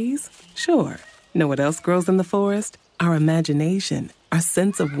 Trees? Sure. Know what else grows in the forest? Our imagination, our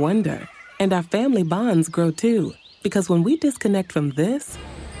sense of wonder, and our family bonds grow too. Because when we disconnect from this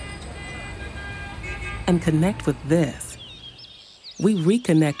and connect with this, we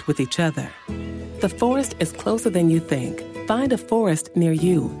reconnect with each other. The forest is closer than you think. Find a forest near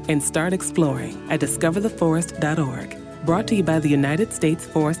you and start exploring at discovertheforest.org. Brought to you by the United States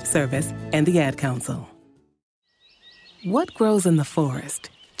Forest Service and the Ad Council. What grows in the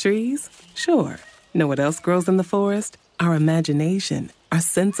forest? Trees? Sure. Know what else grows in the forest? Our imagination, our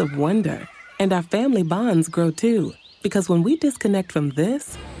sense of wonder, and our family bonds grow too. Because when we disconnect from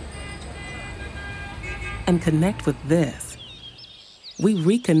this and connect with this, we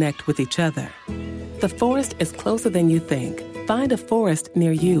reconnect with each other. The forest is closer than you think. Find a forest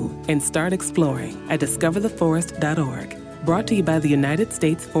near you and start exploring at discovertheforest.org. Brought to you by the United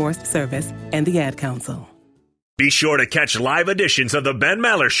States Forest Service and the Ad Council. Be sure to catch live editions of The Ben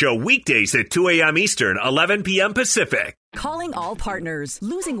Maller Show weekdays at 2 a.m. Eastern, 11 p.m. Pacific. Calling all partners.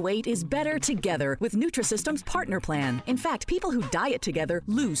 Losing weight is better together with Nutrisystem's Partner Plan. In fact, people who diet together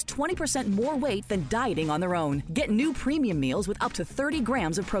lose 20% more weight than dieting on their own. Get new premium meals with up to 30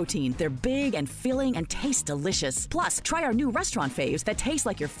 grams of protein. They're big and filling and taste delicious. Plus, try our new restaurant faves that taste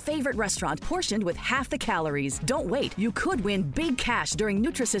like your favorite restaurant, portioned with half the calories. Don't wait. You could win big cash during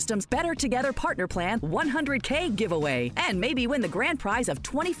Nutrisystem's Better Together Partner Plan 100K giveaway. And maybe win the grand prize of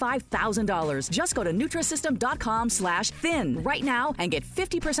 $25,000. Just go to Nutrisystem.com/thin right now and get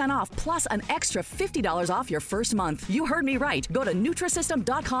 50% off plus an extra $50 off your first month. You heard me right. Go to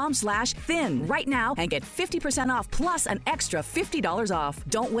Nutrisystem.com/thin right now and get 50% off plus an extra $50 off.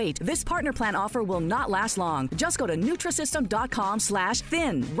 Don't wait. This partner plan offer will not last long. Just go to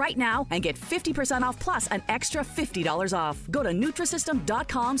Nutrisystem.com/thin right now and get 50% off plus an extra $50 off. Go to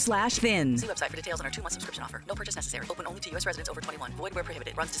Nutrisystem.com/thin. See website for details on our 2-month subscription offer. No purchase necessary. Open only to U.S. residents over 21. Void where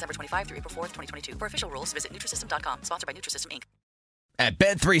prohibited. Runs December 25 through April 4th, 2022. For official rules, visit Nutrisystem.com. Sponsored by Nutrisystem, Inc. At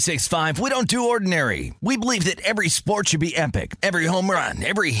Bet365, we don't do ordinary. We believe that every sport should be epic. Every home run,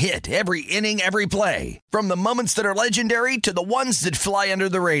 every hit, every inning, every play. From the moments that are legendary to the ones that fly under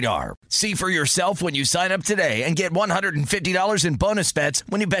the radar. See for yourself when you sign up today and get $150 in bonus bets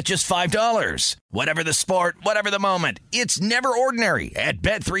when you bet just $5. Whatever the sport, whatever the moment, it's never ordinary at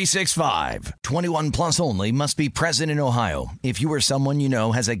Bet365. 21 plus only. Must be present in Ohio. If you or someone you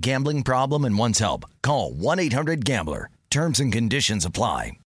know has a gambling problem and wants help, call 1-800-GAMBLER. Terms and conditions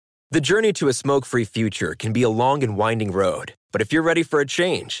apply. The journey to a smoke-free future can be a long and winding road. But if you're ready for a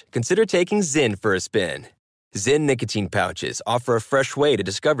change, consider taking Zyn for a spin. Zyn nicotine pouches offer a fresh way to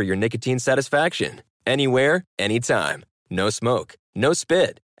discover your nicotine satisfaction. Anywhere, anytime. No smoke, no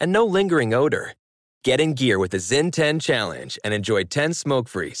spit, and no lingering odor. Get in gear with the Zyn 10 Challenge and enjoy 10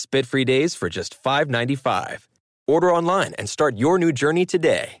 smoke-free, spit-free days for just $5.95. Order online and start your new journey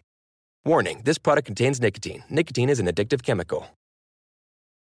today. Warning, this product contains nicotine. Nicotine is an addictive chemical.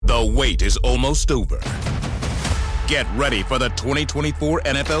 The wait is almost over. Get ready for the 2024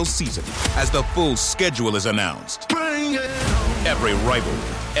 NFL season as the full schedule is announced. Every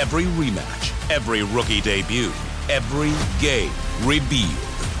rivalry, every rematch, every rookie debut, every game revealed.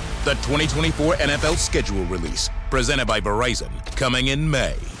 The 2024 NFL schedule release, presented by Verizon, coming in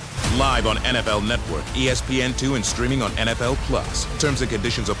May. Live on NFL Network, ESPN2, and streaming on NFL Plus. Terms and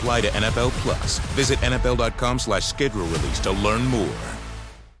conditions apply to NFL Plus. Visit NFL.com/schedule release to learn more.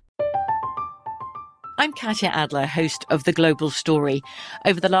 I'm Katya Adler, host of The Global Story.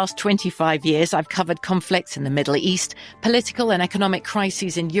 Over the last 25 years, I've covered conflicts in the Middle East, political and economic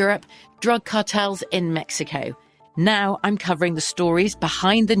crises in Europe, drug cartels in Mexico. Now I'm covering the stories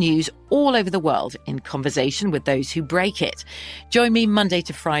behind the news all over the world in conversation with those who break it. Join me Monday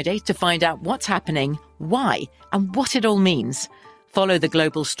to Friday to find out what's happening, why, and what it all means. Follow The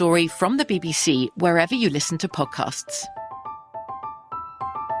Global Story from the BBC wherever you listen to podcasts.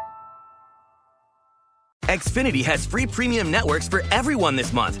 Xfinity has free premium networks for everyone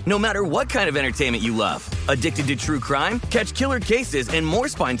this month, no matter what kind of entertainment you love. Addicted to true crime? Catch killer cases and more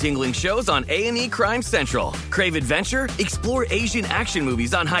spine-tingling shows on A&E Crime Central. Crave adventure? Explore Asian action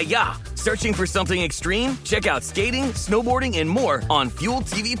movies on Hi-Ya. Searching for something extreme? Check out skating, snowboarding, and more on Fuel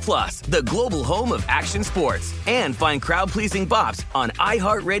TV Plus, the global home of action sports. And find crowd-pleasing bops on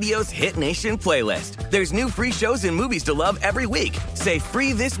iHeartRadio's Hit Nation playlist. There's new free shows and movies to love every week. Say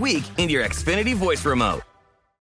free this week in your Xfinity voice remote.